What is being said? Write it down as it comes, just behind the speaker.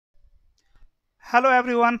Hello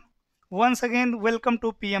everyone. Once again, welcome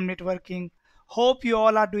to PM Networking. Hope you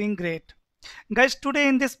all are doing great. Guys, today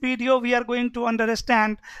in this video, we are going to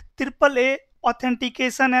understand AAA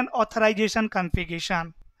authentication and authorization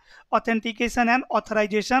configuration. Authentication and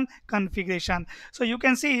authorization configuration. So you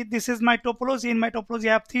can see this is my topology. In my topology,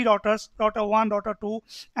 I have three routers, router 1, router 2,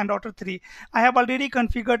 and router 3. I have already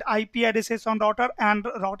configured IP addresses on router and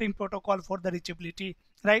routing protocol for the reachability,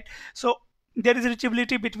 right? So there is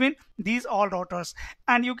reachability between these all routers,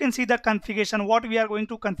 and you can see the configuration what we are going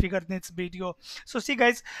to configure in this video. So see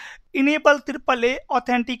guys, enable AAA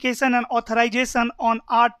authentication and authorization on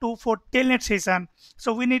R2 for telnet session.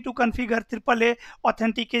 So we need to configure AAA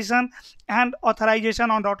authentication and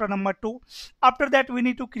authorization on router number 2. After that, we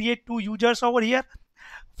need to create two users over here.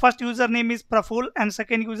 First username is Praphul and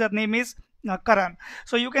second username is Karan.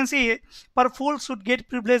 So you can see Praphul should get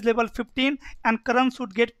privilege level 15 and Karan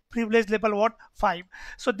should get privilege level what 5.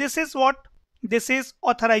 So this is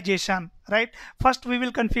authorization, right? First we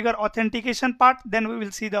will configure authentication part, then we will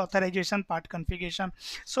see the authorization part configuration.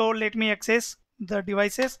 So let me access the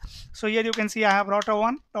devices. So here you can see I have router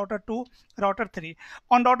 1, router 2, router 3.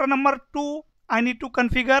 On router number 2, I need to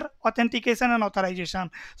configure authentication and authorization.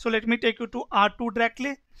 So let me take you to R2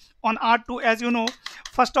 directly. On R2, as you know,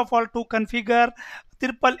 first of all, to configure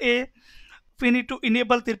AAA, we need to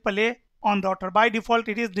enable AAA on router. By default,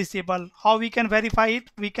 it is disabled. How we can verify it?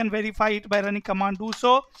 We can verify it by running command do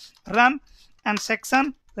so, run, and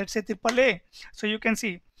section, let's say AAA. So you can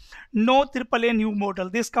see no AAA new model.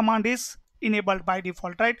 This command is enabled by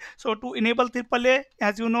default, right? So to enable AAA,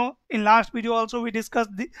 as you know, in last video also we discussed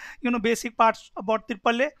the basic parts about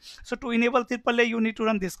AAA. So to enable AAA, you need to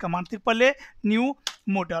run this command, AAA new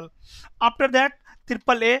model. After that,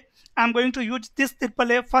 AAA, I'm going to use this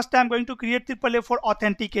AAA. First, I'm going to create AAA for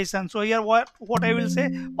authentication. So here what I will say,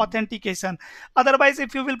 authentication. Otherwise,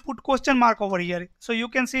 if you will put question mark over here, so you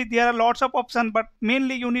can see there are lots of options, but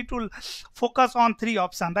mainly you need to focus on three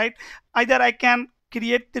options, right? Either I can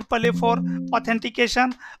create AAA for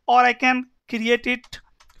authentication, or I can create it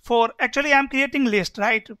for, actually I'm creating list,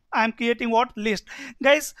 right? I'm creating what list,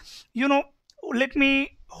 guys. Let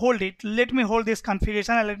me hold this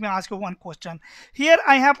configuration and let me ask you one question. Here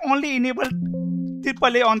I have only enabled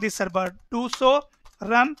AAA on this server. Do so,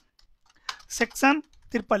 run, section,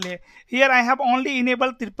 AAA. Here I have only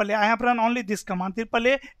enabled AAA. I have run only this command,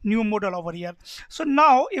 AAA new model over here. So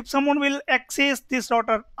now if someone will access this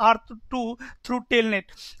router R2 through telnet,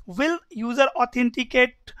 will user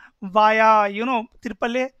authenticate via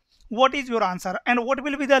AAA? What is your answer, and what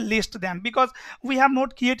will be the list then? Because we have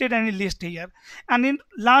not created any list here. And in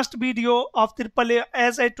last video of AAA,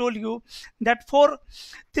 as I told you, that for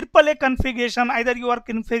AAA configuration, either you are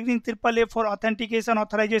configuring AAA for authentication,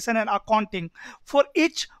 authorization, and accounting. For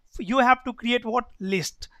each, you have to create what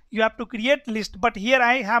list? You have to create list. But here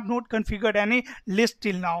I have not configured any list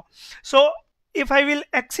till now. So if I will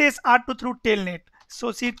access R2 through telnet,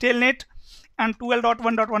 so see telnet and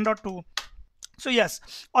 12.1.1.2. So yes,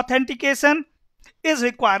 authentication is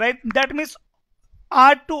required, right? That means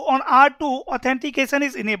R2, on R2 authentication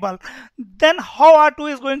is enabled. Then how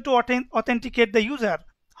R2 is going to authenticate the user?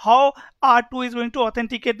 How R2 is going to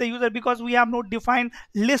authenticate the user, because we have not defined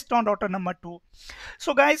list on router number 2.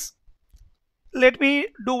 So guys, let me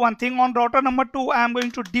do one thing. On router number 2, I am going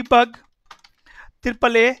to debug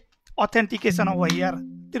AAA authentication over here,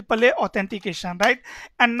 AAA authentication, right?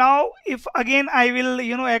 And now if again I will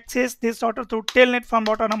access this router through telnet from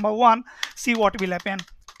router number 1, see what will happen.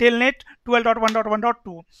 Telnet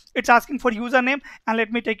 12.1.1.2, it's asking for username, and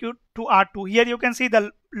let me take you to R2. Here you can see the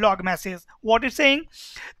log message. What it's saying,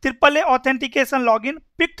 AAA authentication login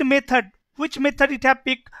picked method. Which method it have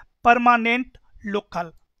picked? Permanent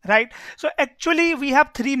local, right? So actually we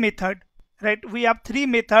have three method, right? We have three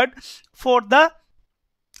method for the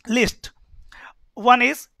list. One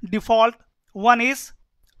is default, one is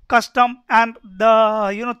custom, and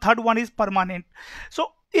the third one is permanent. So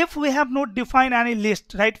if we have not defined any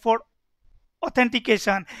list, right, for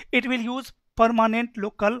authentication, it will use permanent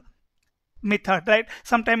local method, right?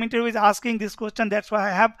 Sometime interview is asking this question, that's why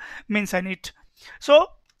I have mentioned it. So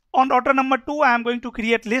on router number 2, I am going to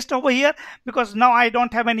create list over here, because now I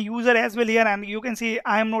don't have any user as well here, and you can see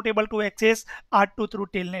I am not able to access R2 through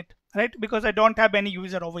telnet, right? Because I don't have any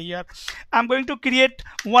user over here. I'm going to create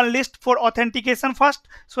one list for authentication first.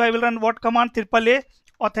 So I will run what command? AAA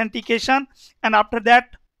authentication, and after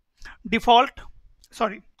that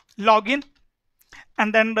login,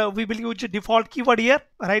 and then we will use default keyword here,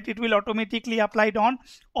 right? It will automatically apply it on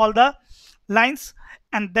all the lines.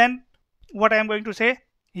 And then what I am going to say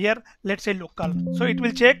here, let's say local. So it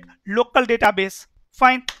will check local database.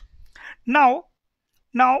 Fine. Now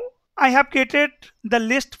I have created the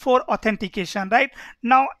list for authentication, right?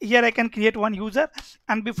 Now here I can create one user,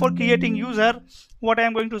 and before creating user, what I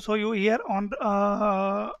am going to show you here on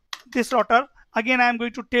this router, again I am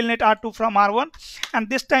going to telnet R2 from R1, and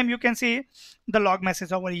this time you can see the log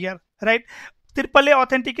message over here, right? AAA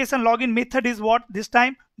authentication login method is what this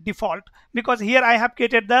time? Default, because here I have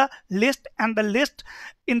created the list, and the list,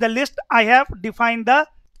 in the list I have defined the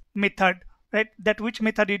method, right? That which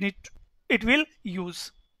method it will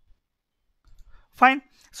use. Fine.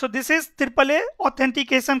 So this is AAA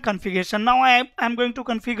authentication configuration. Now I am going to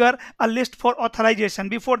configure a list for authorization.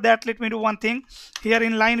 Before that, let me do one thing. Here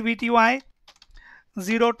in line VTY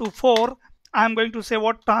 0 to 4, I am going to say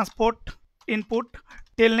what? Transport input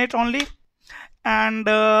telnet only. And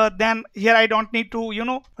then here I don't need to, you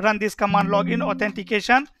know, run this command login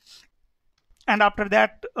authentication, and after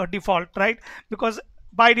that default, right? Because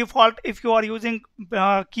by default, if you are using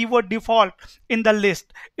keyword default in the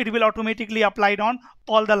list, it will automatically applied on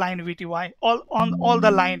all the line VTY, on all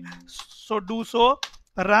the line. So do so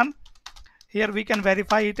run. Here we can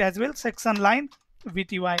verify it as well, section line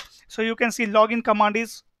VTY. So you can see login command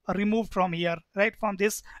is removed from here, right, from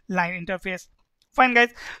this line interface. Fine guys,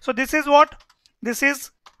 so this is what? This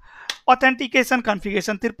is authentication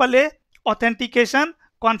configuration, AAA authentication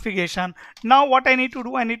configuration. Now what I need to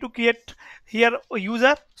do, I need to create here a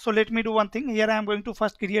user. So let me do one thing. Here I am going to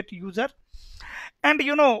first create user, and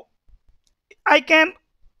you know, I can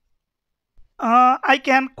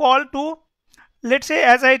call to, let's say,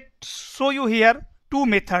 as I show you here, two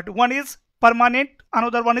method. One is permanent,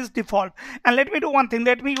 another one is default. And let me do one thing.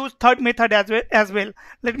 Let me use third method as well.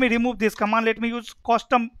 Let me remove this command. Let me use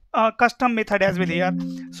custom method as well here.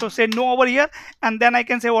 So say no over here, and then I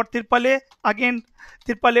can say what? AAA, again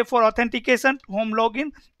AAA for authentication home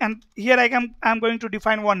login, and here I'm going to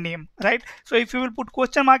define one name, right? So if you will put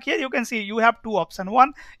question mark here, you can see you have two options.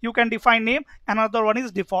 One, you can define name, another one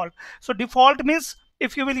is default. So default means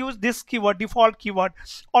if you will use this keyword, default keyword,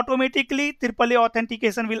 automatically AAA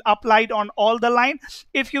authentication will apply it on all the line.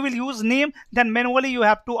 If you will use name, then manually you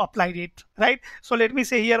have to apply it, right? So let me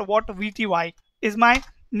say here what? VTY is my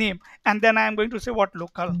name, and then I am going to say what?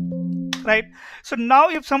 Local, right? So now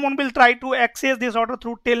if someone will try to access this router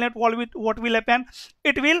through telnet, what will happen?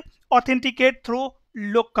 It will authenticate through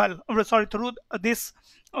local, through this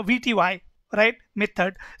VTY, right,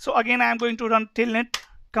 method. So again I am going to run telnet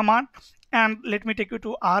command, and let me take you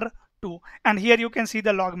to R2, and here you can see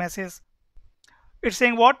the log message. It's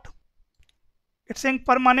saying what? It's saying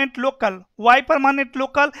permanent local. Why permanent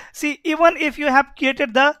local? See, even if you have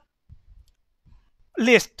created the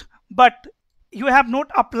list, but you have not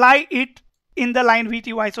applied it in the line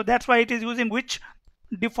VTY, so that's why it is using which?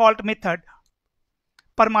 Default method,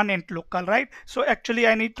 permanent local, right? So actually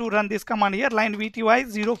I need to run this command here, line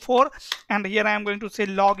VTY 04, and here I am going to say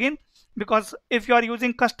login, because if you are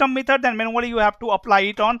using custom method, then manually you have to apply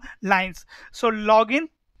it on lines. So login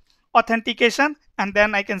authentication, and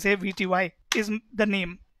then I can say VTY is the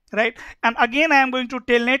name, right? And again I am going to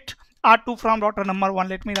telnet R2 from router number 1.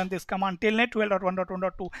 Let me run this command, telnet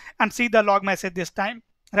 12.1.1.2, and see the log message this time,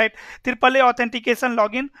 right? AAA authentication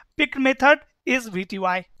login picked method is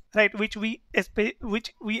VTY, right, which we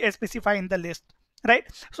specify in the list, right?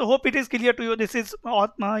 So hope it is clear to you. This is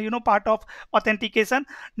you know, part of authentication.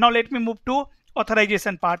 Now let me move to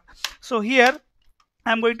authorization part. So here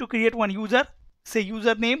I'm going to create one user. Say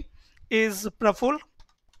username is Praphul,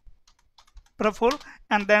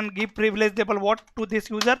 and then give privilege label what to this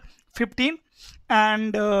user? 15,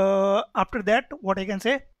 and after that what I can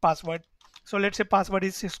say? Password. So let's say password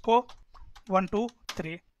is Cisco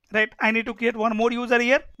 123, right? I need to create one more user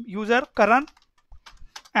here, user Karan,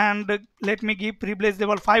 and let me give privilege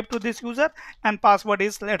level 5 to this user, and password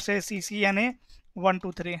is, let's say, ccna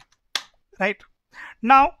 123, right?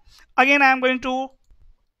 Now again I am going to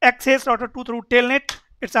access router 2 through telnet.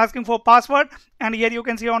 It's asking for password, and here you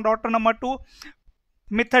can see on router number 2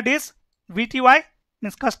 method is VTY,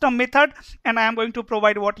 means custom method, and I am going to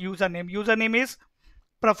provide what? Username. Username is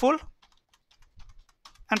Praphul,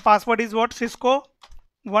 and password is what? Cisco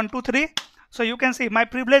 123. So you can see my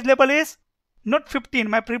privilege level is not 15,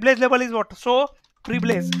 my privilege level is what? So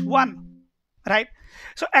privilege 1, right?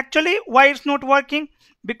 So actually why it's not working?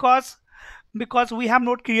 Because we have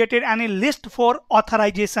not created any list for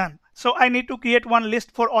authorization. So I need to create one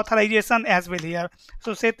list for authorization as well here.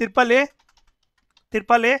 So say AAA,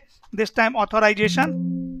 this time authorization,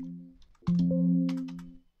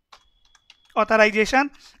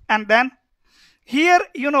 and then here,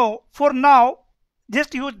 you know, for now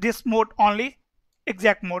just use this mode only,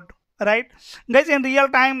 exact mode, right? Guys, in real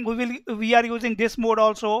time we are using this mode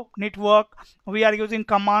also, network, we are using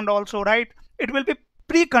command also, right? It will be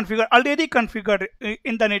pre-configured, already configured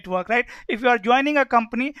in the network, right? If you are joining a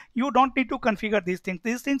company, you don't need to configure these things.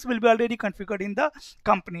 These things will be already configured in the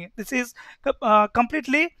company. This is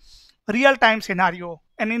completely real-time scenario,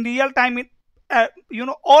 and in real time,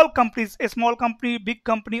 all companies, a small company, big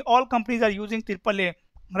company, all companies are using AAA,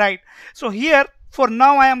 right? So here, for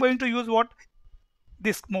now, I am going to use what?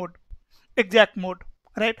 This mode, exact mode,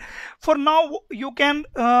 right? For now, you can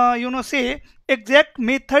say exact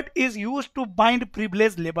method is used to bind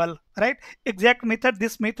privilege level, right? Exact method,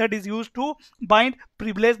 this method is used to bind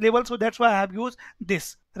privilege level, so that's why I have used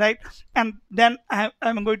this, right? And then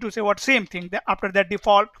I'm going to say what? Same thing, that after that,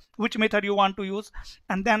 default, which method you want to use,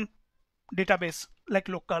 and then database, like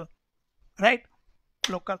local, right?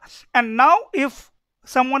 Local. And now if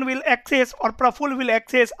someone will access, or Praphul will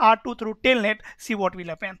access R2 through telnet, see what will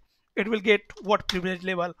happen. It will get what? Privilege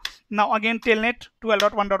level. Now again, telnet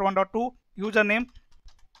 12.1.1.2, username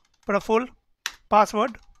Praphul,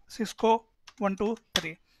 password Cisco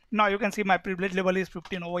 123. Now you can see my privilege level is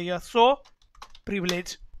 15 over here, so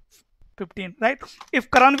privilege 15, right? If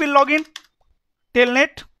Karan will log in,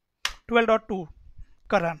 telnet 12.2,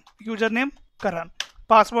 Karan, username Karan,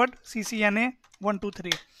 password ccna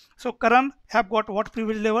 123. So Karan have got what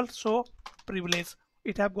privilege level? So privilege,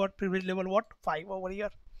 it have got privilege level what? 5 over here.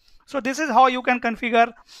 So this is how you can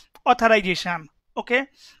configure authorization. Okay,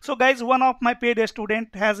 so guys, one of my paid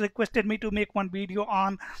student has requested me to make one video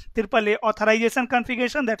on AAA authorization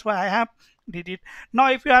configuration. That's why I have did it.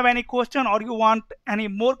 Now if you have any question, or you want any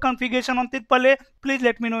more configuration on AAA, please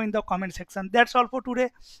let me know in the comment section. That's all for today.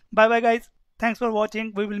 Bye bye guys, thanks for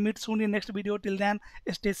watching. We will meet soon in next video. Till then,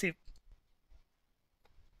 stay safe.